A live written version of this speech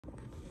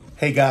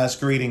Hey guys,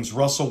 greetings.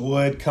 Russell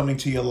Wood coming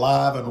to you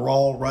live and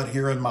raw right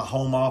here in my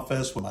home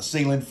office with my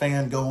ceiling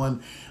fan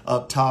going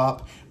up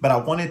top. But I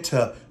wanted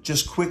to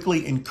just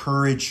quickly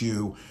encourage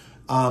you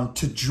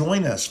to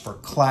join us for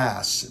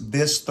class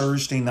this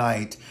Thursday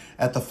night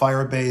at the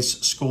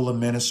Firebase School of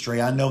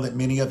Ministry. I know that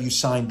many of you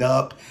signed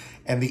up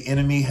and the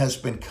enemy has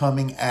been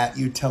coming at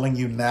you, telling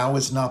you now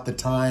is not the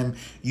time,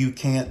 you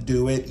can't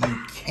do it,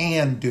 you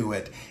can do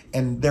it.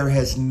 And there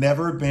has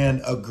never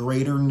been a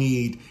greater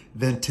need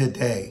than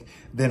today,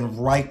 than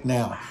right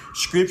now.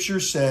 Scripture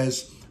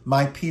says,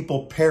 my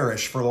people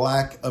perish for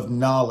lack of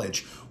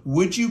knowledge.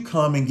 Would you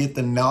come and get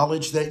the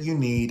knowledge that you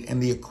need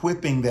and the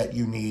equipping that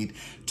you need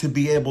to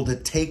be able to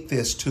take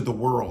this to the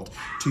world,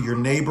 to your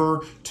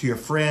neighbor, to your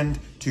friend,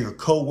 to your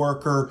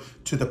coworker,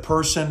 to the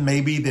person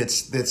maybe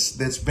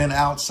that's been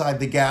outside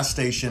the gas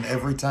station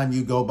every time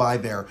you go by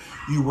there.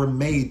 You were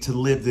made to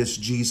live this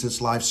Jesus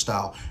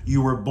lifestyle.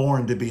 You were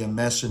born to be a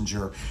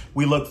messenger.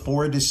 We look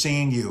forward to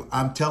seeing you.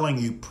 I'm telling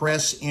you,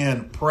 press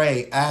in,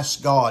 pray,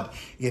 ask God.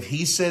 If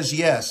He says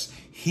yes,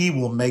 He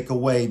will make a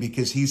way,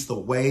 because He's the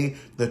way,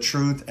 the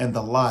truth, and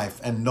the life.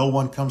 And no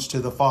one comes to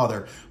the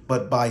Father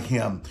but by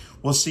Him.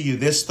 We'll see you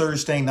this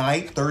Thursday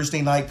night.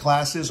 Thursday night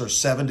classes are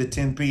 7 to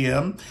 10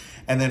 p.m.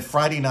 And then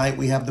Friday night,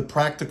 we have the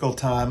practical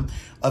time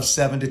of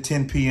 7 to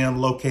 10 p.m.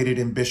 located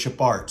in Bishop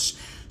Arts.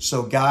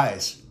 So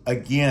guys,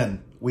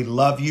 again, we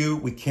love you.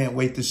 We can't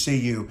wait to see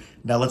you.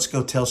 Now let's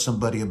go tell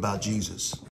somebody about Jesus.